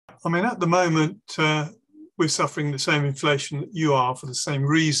I mean, at the moment, we're suffering the same inflation that you are for the same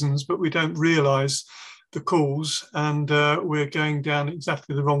reasons, but we don't realise the cause, and we're going down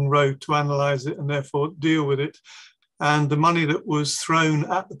exactly the wrong road to analyse it and therefore deal with it. And the money that was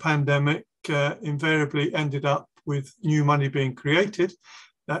thrown at the pandemic invariably ended up with new money being created.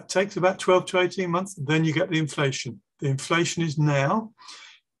 That takes about 12 to 18 months. Then you get the inflation. The inflation is now,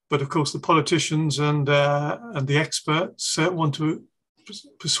 but of course the politicians and the experts want to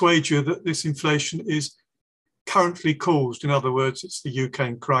persuade you that this inflation is currently caused. In other words, it's the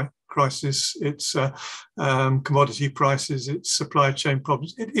Ukraine crisis, it's commodity prices, it's supply chain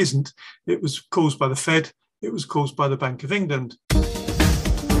problems. It isn't. It was caused by the Fed. It was caused by the Bank of England.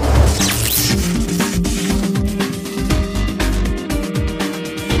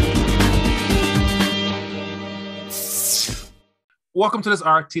 Welcome to this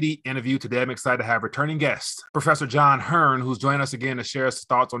RTD interview. Today, I'm excited to have returning guest, Professor John Hearn, who's joining us again to share his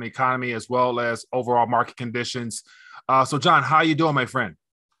thoughts on the economy as well as overall market conditions. So, John, how are you doing, my friend?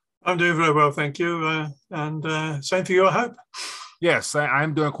 I'm doing very well, thank you. And same for you, I hope. Yes,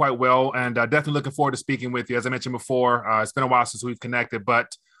 I'm doing quite well, and definitely looking forward to speaking with you. As I mentioned before, it's been a while since we've connected,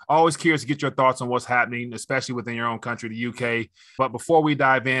 but always curious to get your thoughts on what's happening, especially within your own country, the UK. But before we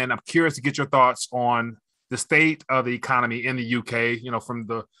dive in, I'm curious to get your thoughts on the state of the economy in the UK. You know,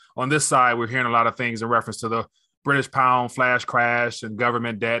 on this side, we're hearing a lot of things in reference to the British pound flash crash and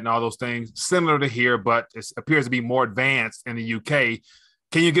government debt and all those things, similar to here, but it appears to be more advanced in the UK.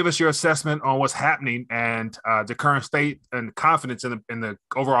 Can you give us your assessment on what's happening and the current state and confidence in the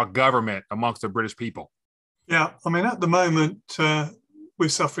overall government amongst the British people? Yeah, I mean, at the moment, we're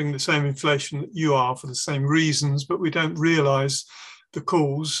suffering the same inflation that you are for the same reasons, but we don't realise the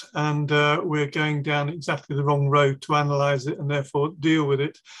cause, and we're going down exactly the wrong road to analyse it and therefore deal with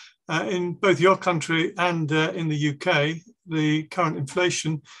it. In both your country and in the UK, the current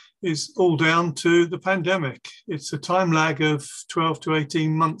inflation is all down to the pandemic. It's a time lag of 12 to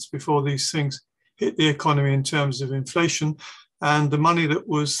 18 months before these things hit the economy in terms of inflation. And the money that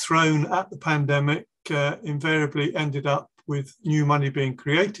was thrown at the pandemic invariably ended up with new money being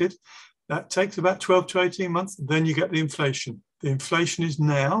created. That takes about 12 to 18 months. Then you get the inflation. The inflation is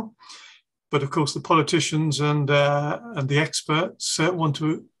now, but of course the politicians and the experts want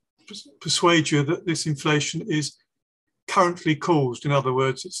to persuade you that this inflation is currently caused. In other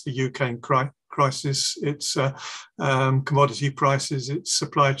words, it's the Ukraine crisis, it's commodity prices, it's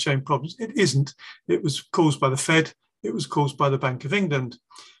supply chain problems. It isn't. It was caused by the Fed. It was caused by the Bank of England.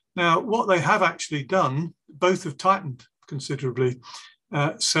 Now, what they have actually done, both have tightened considerably.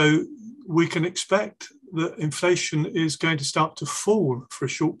 So we can expect that inflation is going to start to fall for a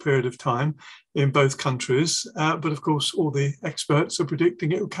short period of time in both countries. But of course, all the experts are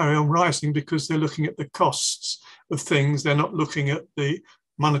predicting it will carry on rising because they're looking at the costs of things. They're not looking at the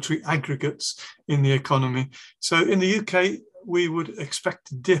monetary aggregates in the economy. So in the UK, we would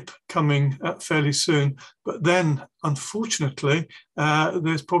expect a dip coming fairly soon. But then, unfortunately,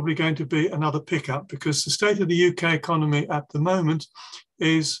 there's probably going to be another pickup because the state of the UK economy at the moment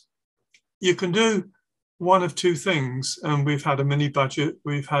is you can do one of two things. And we've had a mini budget,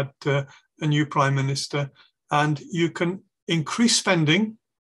 we've had a new prime minister, and you can increase spending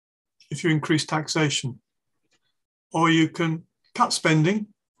if you increase taxation, or you can cut spending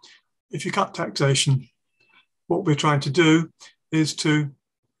if you cut taxation. What we're trying to do is to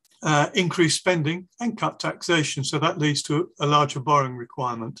increase spending and cut taxation. So that leads to a larger borrowing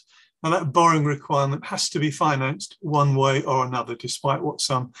requirement. Now that borrowing requirement has to be financed one way or another, despite what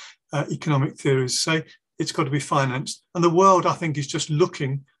some economic theories say. It's got to be financed. And the world, I think, is just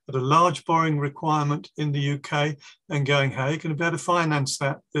looking at a large borrowing requirement in the UK and going, how are you going to be able to finance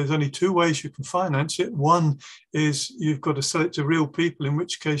that? There's only two ways you can finance it. One is you've got to sell it to real people, in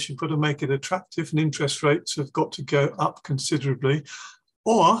which case you've got to make it attractive and interest rates have got to go up considerably.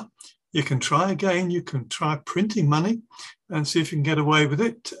 Or you can try again, you can try printing money and see if you can get away with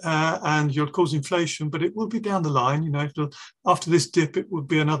it, and you'll cause inflation, but it will be down the line. You know, after this dip, it will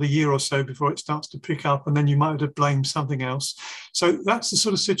be another year or so before it starts to pick up, and then you might have blamed something else. So that's the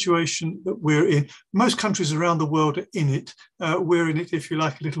sort of situation that we're in. Most countries around the world are in it. We're in it, if you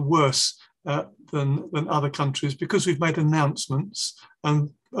like, a little worse than other countries because we've made announcements, and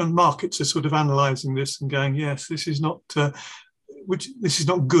markets are sort of analysing this and going, yes, this is not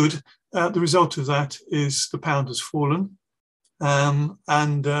good. The result of that is the pound has fallen.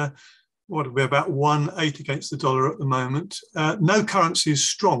 What are we, about 1.8 against the dollar at the moment. No currency is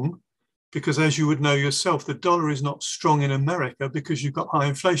strong because as you would know yourself, the dollar is not strong in America because you've got high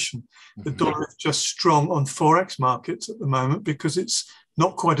inflation. The dollar is just strong on Forex markets at the moment because it's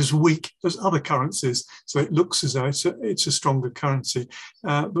not quite as weak as other currencies. So it looks as though it's a stronger currency.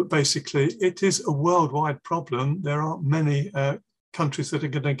 But basically, it is a worldwide problem. There aren't many countries that are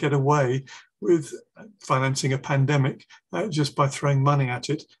going to get away with financing a pandemic just by throwing money at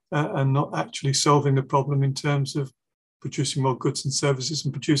it and not actually solving the problem in terms of producing more goods and services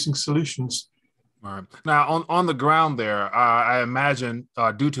and producing solutions. All right. Now, on the ground there, I imagine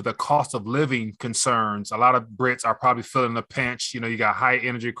due to the cost of living concerns, a lot of Brits are probably feeling the pinch. You got high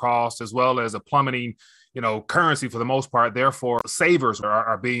energy costs as well as a plummeting, currency for the most part. Therefore, savers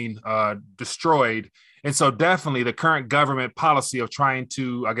are being destroyed. And so definitely the current government policy of trying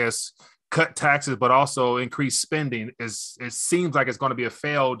to, I guess, cut taxes, but also increase spending it seems like it's going to be a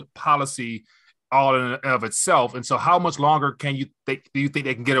failed policy all in and of itself. And so how much longer do you think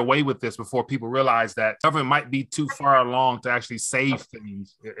they can get away with this before people realize that government might be too far along to actually save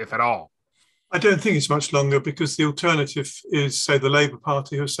things, if at all? I don't think it's much longer because the alternative is, say, the Labour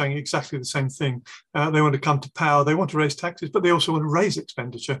Party, who are saying exactly the same thing. They want to come to power. They want to raise taxes, but they also want to raise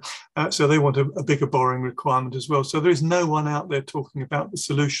expenditure. So they want a bigger borrowing requirement as well. So there is no one out there talking about the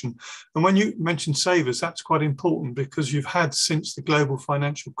solution. And when you mention savers, that's quite important because you've had, since the global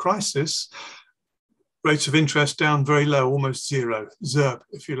financial crisis, rates of interest down very low, almost zero, ZERP,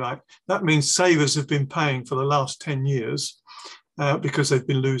 if you like. That means savers have been paying for the last 10 years because they've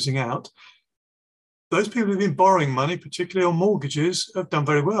been losing out. Those people who've been borrowing money, particularly on mortgages, have done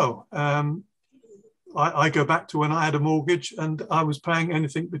very well. I go back to when I had a mortgage and I was paying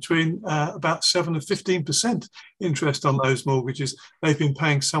anything between about 7 and 15% interest on those mortgages. They've been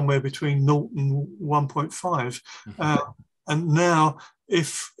paying somewhere between 0 and 1.5. And now,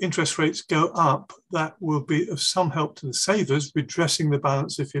 if interest rates go up, that will be of some help to the savers, redressing the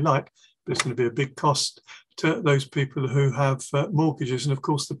balance, if you like, but it's going to be a big cost to those people who have mortgages. And of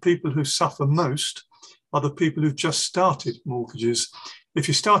course, the people who suffer most are the people who've just started mortgages. If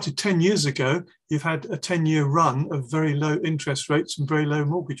you started 10 years ago, you've had a 10-year run of very low interest rates and very low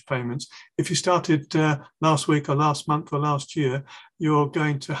mortgage payments. If you started last week or last month or last year, you're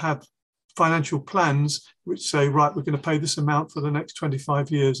going to have financial plans which say, right, we're going to pay this amount for the next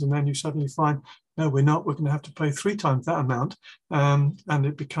 25 years. And then you suddenly find, no, we're not. We're going to have to pay 3 times that amount. And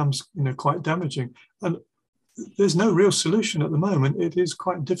it becomes, quite damaging. And there's no real solution at the moment. It is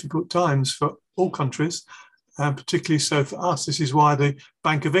quite difficult times for all countries, and particularly so for us. This is why the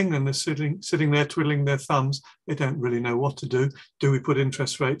Bank of England is sitting there twiddling their thumbs. They don't really know what to do. Do we put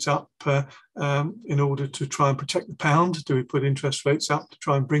interest rates up in order to try and protect the pound? Do we put interest rates up to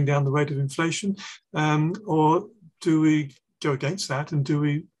try and bring down the rate of inflation? Or do we go against that, and do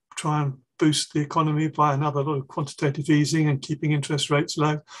we try and boost the economy by another lot of quantitative easing and keeping interest rates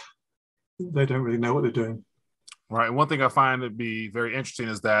low? They don't really know what they're doing. Right. And one thing I find to be very interesting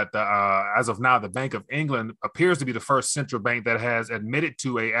is that as of now, the Bank of England appears to be the first central bank that has admitted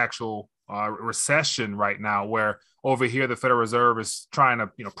to an actual recession right now, where over here, the Federal Reserve is trying to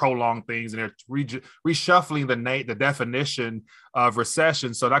prolong things, and they're reshuffling the definition of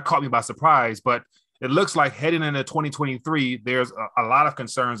recession. So that caught me by surprise. But it looks like heading into 2023, there's a lot of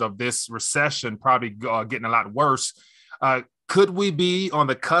concerns of this recession probably getting a lot worse. Could we be on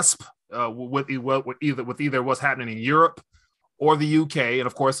the cusp with either what's happening in Europe or the UK, and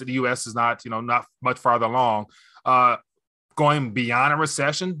of course the US is not much farther along, going beyond a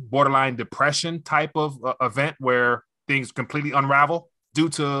recession, borderline depression type of event where things completely unravel due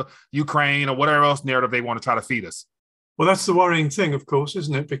to Ukraine or whatever else narrative they want to try to feed us? Well, that's the worrying thing, of course,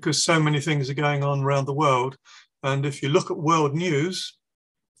 isn't it? Because so many things are going on around the world, and if you look at world news,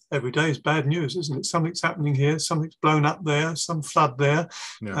 every day is bad news, isn't it? Something's happening here, something's blown up there, some flood there.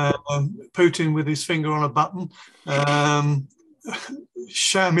 Yeah. Putin with his finger on a button,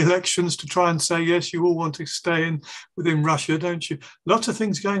 sham elections to try and say, yes, you all want to stay within Russia, don't you? Lots of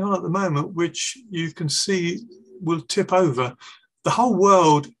things going on at the moment, which you can see will tip over. The whole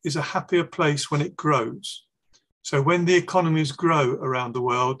world is a happier place when it grows. So when the economies grow around the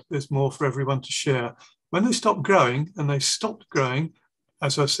world, there's more for everyone to share. When they stop growing, and they stopped growing,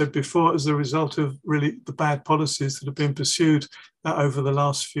 as I said before, as a result of really the bad policies that have been pursued over the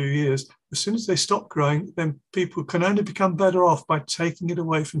last few years, as soon as they stop growing, then people can only become better off by taking it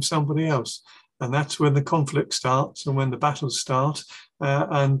away from somebody else. And that's when the conflict starts, and when the battles start,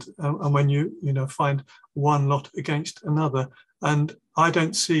 and when you find one lot against another. And I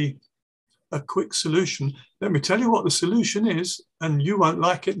don't see a quick solution. Let me tell you what the solution is, and you won't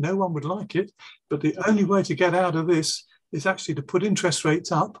like it. No one would like it. But the only way to get out of this is actually to put interest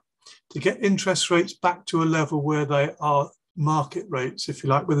rates up, to get interest rates back to a level where they are market rates, if you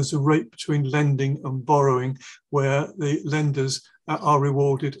like, where there's a rate between lending and borrowing, where the lenders are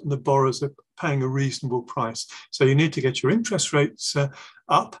rewarded and the borrowers are paying a reasonable price. So you need to get your interest rates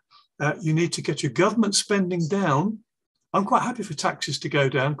up. You need to get your government spending down. I'm quite happy for taxes to go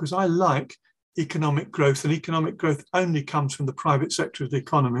down because I like economic growth, and economic growth only comes from the private sector of the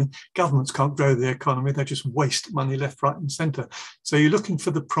economy. Governments can't grow the economy. They just waste money left, right and centre. So you're looking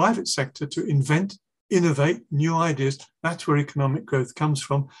for the private sector to invent, innovate new ideas. That's where economic growth comes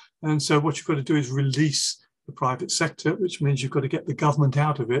from. And so what you've got to do is release the private sector, which means you've got to get the government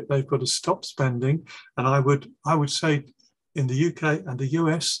out of it. They've got to stop spending. And I would say in the UK and the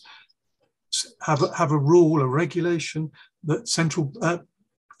US, have a rule, a regulation that central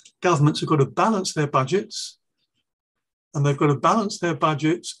governments have got to balance their budgets, and they've got to balance their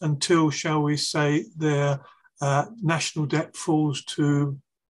budgets until, shall we say, their national debt falls to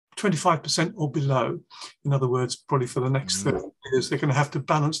 25% or below. In other words, probably for the next 30 years, they're going to have to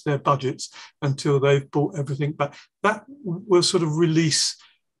balance their budgets until they've bought everything back. That will sort of release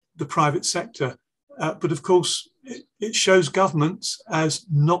the private sector. But of course, it shows governments as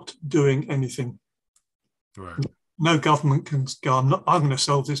not doing anything. Right. No government can go, I'm going to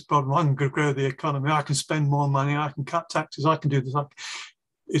solve this problem. I'm going to grow the economy. I can spend more money. I can cut taxes. I can do this.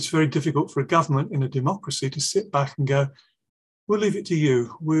 It's very difficult for a government in a democracy to sit back and go, we'll leave it to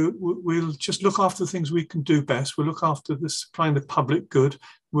you. We'll just look after the things we can do best. We'll look after supplying the public good.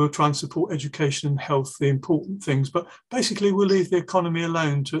 We'll try and support education and health, the important things. But basically, we'll leave the economy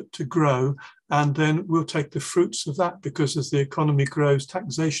alone to grow. And then we'll take the fruits of that, because as the economy grows,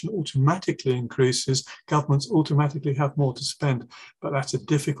 taxation automatically increases. Governments automatically have more to spend. But that's a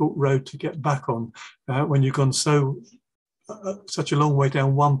difficult road to get back on when you've gone such a long way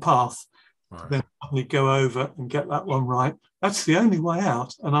down one path. Right. Then suddenly go over and get that one right. That's the only way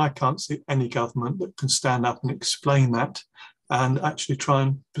out. And I can't see any government that can stand up and explain that and actually try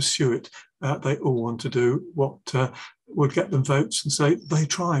and pursue it. They all want to do what would get them votes and say, they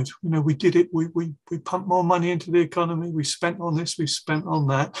tried. We did it. We pumped more money into the economy. We spent on this. We spent on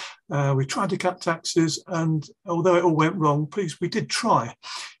that. We tried to cut taxes. And although it all went wrong, please, we did try.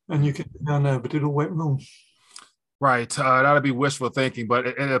 And you can no, but it all went wrong. Right. That'd be wishful thinking, but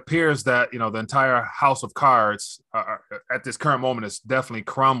it appears that, the entire house of cards at this current moment is definitely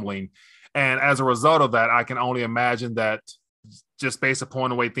crumbling. And as a result of that, I can only imagine that just based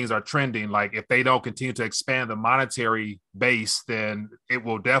upon the way things are trending, like if they don't continue to expand the monetary base, then it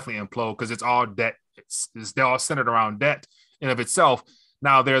will definitely implode, because it's all debt. They're all centered around debt in of itself.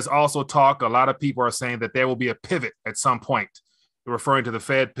 Now, there's also talk, a lot of people are saying that there will be a pivot at some point, referring to the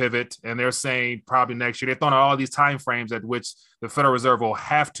Fed pivot, and they're saying probably next year. They're throwing out all these time frames at which the Federal Reserve will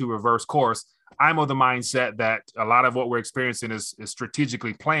have to reverse course. I'm of the mindset that a lot of what we're experiencing is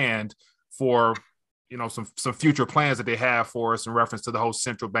strategically planned for, some future plans that they have for us in reference to the whole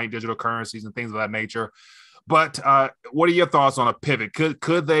central bank digital currencies and things of that nature. But what are your thoughts on a pivot?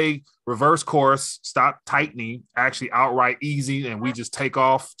 Could they reverse course, stop tightening, actually outright easy, and we just take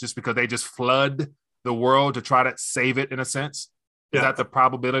off just because they just flood the world to try to save it in a sense? Is that the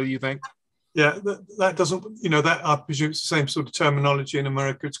probability, you think? Yeah, that doesn't, that I presume it's the same sort of terminology in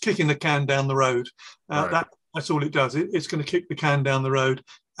America. It's kicking the can down the road. Right. That's all it does. It's going to kick the can down the road.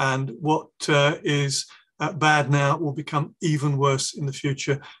 And what is bad now will become even worse in the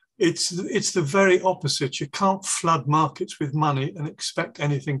future. It's the very opposite. You can't flood markets with money and expect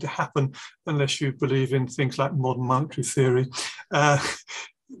anything to happen unless you believe in things like modern monetary theory.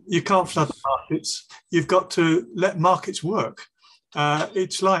 You can't flood the markets. You've got to let markets work.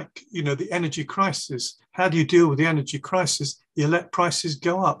 It's like, the energy crisis. How do you deal with the energy crisis? You let prices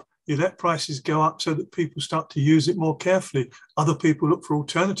go up. You let prices go up so that people start to use it more carefully. Other people look for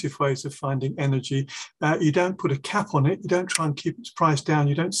alternative ways of finding energy. You don't put a cap on it. You don't try and keep its price down.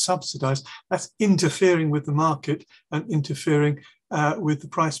 You don't subsidize. That's interfering with the market and interfering with the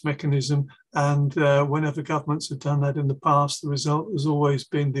price mechanism. And whenever governments have done that in the past, the result has always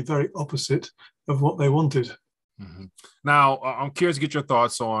been the very opposite of what they wanted. Mm-hmm. Now, I'm curious to get your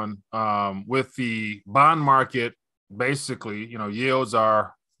thoughts on with the bond market. Basically, yields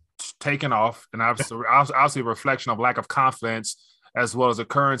are taken off, and obviously a reflection of lack of confidence, as well as the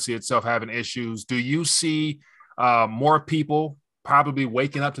currency itself having issues. Do you see more people probably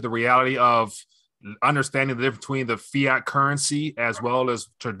waking up to the reality of understanding the difference between the fiat currency as well as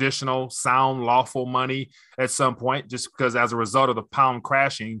traditional, sound, lawful money at some point? Just because as a result of the pound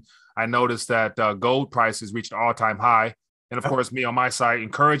crashing, I noticed that gold prices reached an all-time high. And of course, me on my side,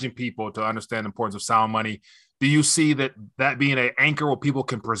 encouraging people to understand the importance of sound money. Do you see that being an anchor where people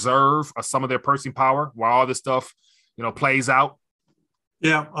can preserve some of their purchasing power while all this stuff, plays out?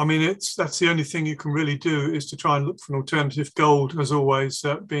 Yeah, I mean, that's the only thing you can really do is to try and look for an alternative. Gold has always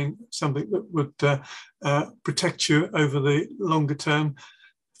been something that would protect you over the longer term.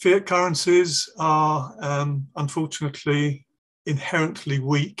 Fiat currencies are unfortunately inherently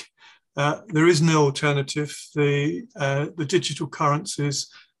weak. There is no alternative. The digital currencies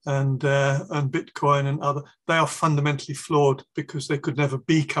and Bitcoin and other, they are fundamentally flawed because they could never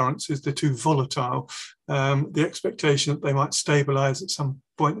be currencies. They're too volatile. The expectation that they might stabilize at some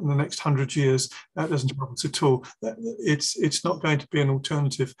point in the next 100 years, that doesn't help us at all. It's not going to be an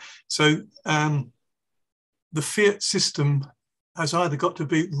alternative. So the fiat system has either got to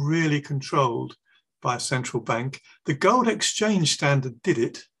be really controlled by a central bank. The gold exchange standard did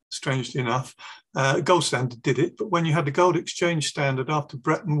it, strangely enough. Gold standard did it, but when you had the gold exchange standard after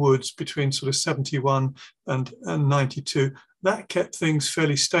Bretton Woods between sort of 71 and 92, that kept things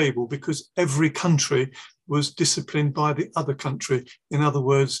fairly stable because every country was disciplined by the other country. In other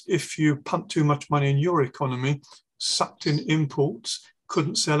words, if you pumped too much money in your economy, sucked in imports,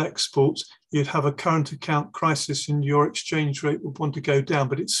 couldn't sell exports, you'd have a current account crisis and your exchange rate would want to go down,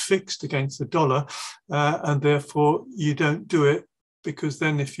 but it's fixed against the dollar, and therefore you don't do it, because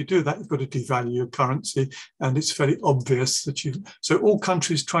then if you do that, you've got to devalue your currency, and it's very obvious that so all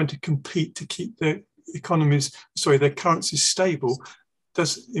countries trying to compete to keep their their currencies stable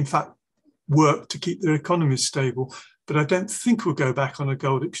does in fact work to keep their economies stable. But I don't think we'll go back on a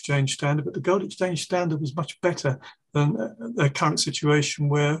gold exchange standard, but the gold exchange standard was much better than the current situation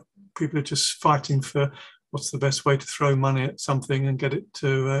where people are just fighting for what's the best way to throw money at something and get it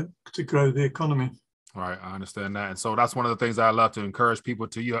to grow the economy. Right, I understand that. And so that's one of the things I love to encourage people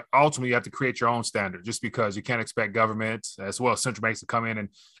to. You ultimately have to create your own standard, just because you can't expect governments as well as central banks to come in and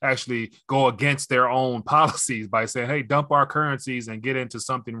actually go against their own policies by saying, hey, dump our currencies and get into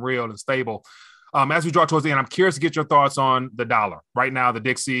something real and stable. As we draw towards the end, I'm curious to get your thoughts on the dollar. Right now, the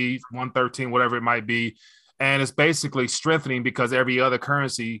Dixie, 113, whatever it might be, and it's basically strengthening because every other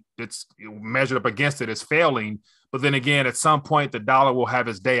currency that's measured up against it is failing. But then again, at some point, the dollar will have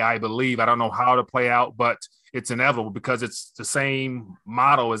its day, I believe. I don't know how to play out, but it's inevitable because it's the same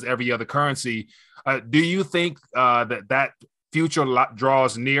model as every other currency. Do you think that future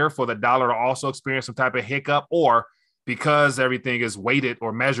draws near for the dollar to also experience some type of hiccup? Or because everything is weighted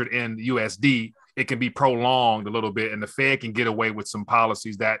or measured in USD, it can be prolonged a little bit and the Fed can get away with some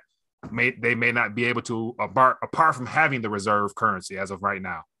policies that they may not be able to, apart from having the reserve currency as of right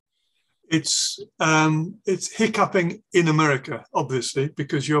now? It's hiccuping in America, obviously,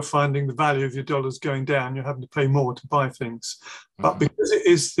 because you're finding the value of your dollars going down. You're having to pay more to buy things. But because it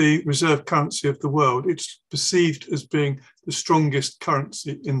is the reserve currency of the world, it's perceived as being the strongest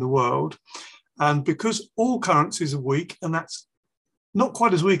currency in the world. And because all currencies are weak, and that's not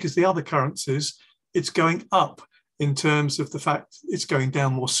quite as weak as the other currencies, it's going up in terms of the fact it's going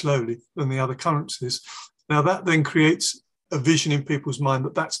down more slowly than the other currencies. Now, that then creates a vision in people's mind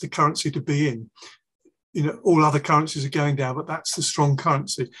that that's the currency to be in. You know, all other currencies are going down, but that's the strong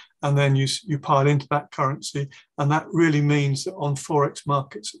currency. And then you pile into that currency. And that really means that on Forex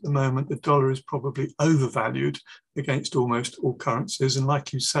markets at the moment, the dollar is probably overvalued against almost all currencies. And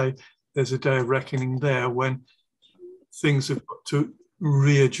like you say, there's a day of reckoning there when things have got to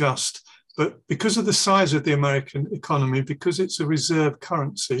readjust. But because of the size of the American economy, because it's a reserve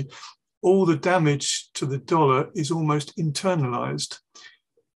currency, all the damage to the dollar is almost internalized.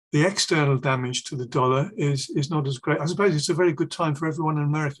 The external damage to the dollar is not as great. I suppose it's a very good time for everyone in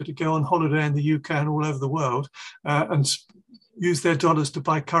America to go on holiday in the UK and all over the world and use their dollars to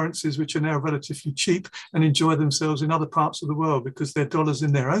buy currencies which are now relatively cheap and enjoy themselves in other parts of the world, because their dollars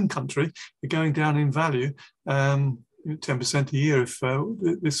in their own country are going down in value 10% a year if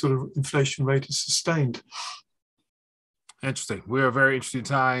this sort of inflation rate is sustained. Interesting. We are very interesting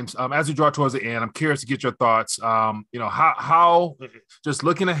times. As we draw towards the end, I'm curious to get your thoughts. How just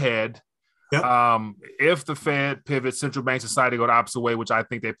looking ahead, if the Fed pivots, central banks decide to go the opposite way, which I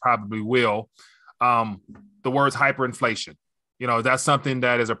think they probably will, the words hyperinflation, that's something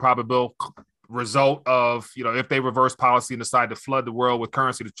that is a probable result of, if they reverse policy and decide to flood the world with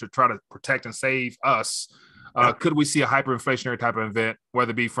currency to try to protect and save us. Could we see a hyperinflationary type of event,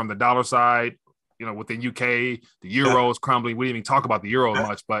 whether it be from the dollar side, with the UK, the euro is crumbling. We didn't even talk about the euro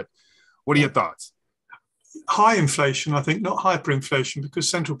much, but what are your thoughts? High inflation, I think, not hyperinflation, because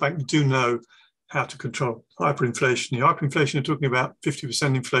central banks do know how to control hyperinflation. Hyperinflation, you're talking about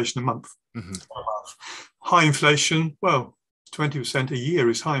 50% inflation a month. Mm-hmm. High inflation, well, 20% a year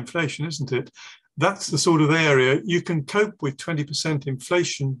is high inflation, isn't it? That's the sort of area you can cope with 20%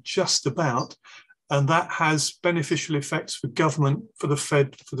 inflation just about, And that has beneficial effects for government, for the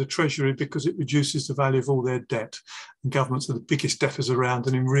Fed, for the Treasury, because it reduces the value of all their debt. And governments are the biggest debtors around,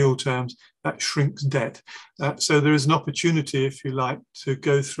 and in real terms, that shrinks debt. So there is an opportunity, if you like, to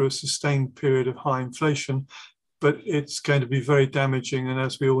go through a sustained period of high inflation, but it's going to be very damaging. And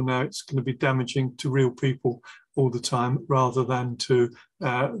as we all know, it's going to be damaging to real people all the time, rather than to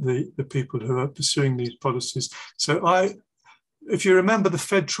the people who are pursuing these policies. So if you remember, the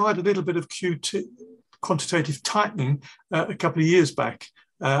Fed tried a little bit of quantitative tightening a couple of years back,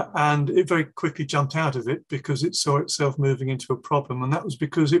 and it very quickly jumped out of it because it saw itself moving into a problem. And that was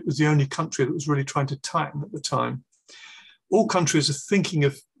because it was the only country that was really trying to tighten at the time. All countries are thinking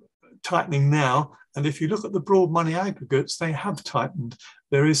of tightening now. And if you look at the broad money aggregates, they have tightened.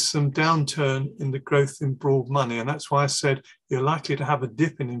 There is some downturn in the growth in broad money. And that's why I said you're likely to have a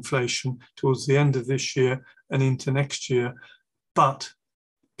dip in inflation towards the end of this year and into next year. But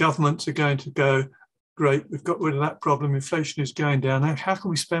governments are going to go, great, we've got rid of that problem. Inflation is going down. Now, how can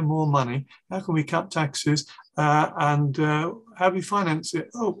we spend more money? How can we cut taxes? And how do we finance it?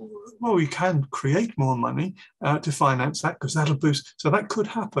 Oh, well, we can create more money to finance that, because that'll boost. So that could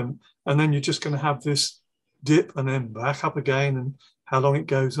happen. And then you're just going to have this dip and then back up again, and how long it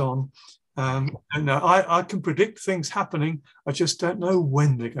goes on. And I can predict things happening. I just don't know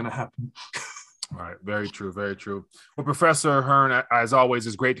when they're going to happen. Right. Very true. Very true. Well, Professor Hearn, as always,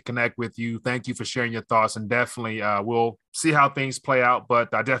 it's great to connect with you. Thank you for sharing your thoughts, and definitely we'll see how things play out.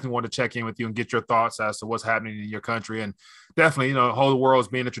 But I definitely want to check in with you and get your thoughts as to what's happening in your country. And definitely, the whole world is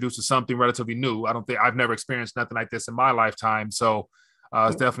being introduced to something relatively new. I've never experienced nothing like this in my lifetime. So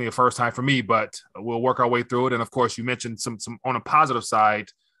it's definitely a first time for me, but we'll work our way through it. And of course, you mentioned some on a positive side.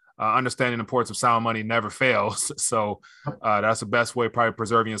 Understanding the importance of sound money never fails. So that's the best way, probably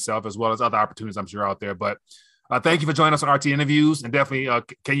preserving yourself, as well as other opportunities I'm sure out there. But thank you for joining us on RT Interviews. And definitely,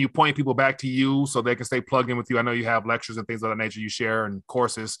 can you point people back to you so they can stay plugged in with you? I know you have lectures and things of that nature you share, and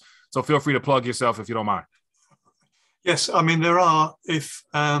courses. So feel free to plug yourself if you don't mind. Yes, I mean, there are, if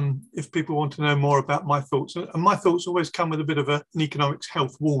people want to know more about my thoughts, and my thoughts always come with a bit of an economics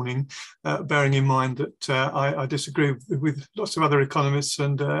health warning, bearing in mind that I disagree with lots of other economists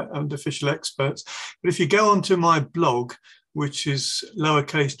and official experts. But if you go onto my blog, which is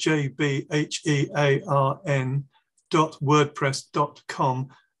lowercase jbhearn.wordpress.com,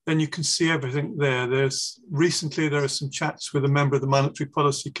 then you can see everything there. Recently there are some chats with a member of the Monetary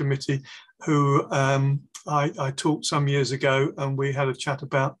Policy Committee who I talked some years ago, and we had a chat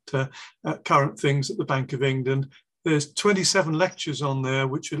about current things at the Bank of England. There's 27 lectures on there,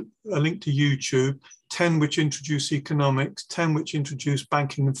 which are linked to YouTube, 10 which introduce economics, 10 which introduce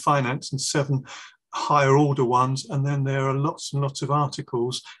banking and finance, and 7 higher order ones. And then there are lots and lots of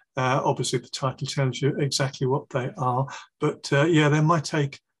articles. Obviously, the title tells you exactly what they are. But yeah, they're my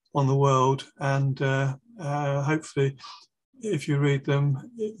take on the world. And hopefully, if you read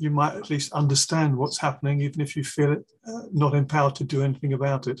them, you might at least understand what's happening, even if you feel it not empowered to do anything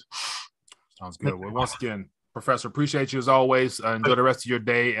about it. Sounds good. Well, once again, Professor, appreciate you as always. Enjoy the rest of your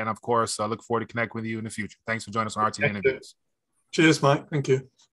day. And of course, I look forward to connecting with you in the future. Thanks for joining us on RT Interviews. Cheers, Mike. Thank you.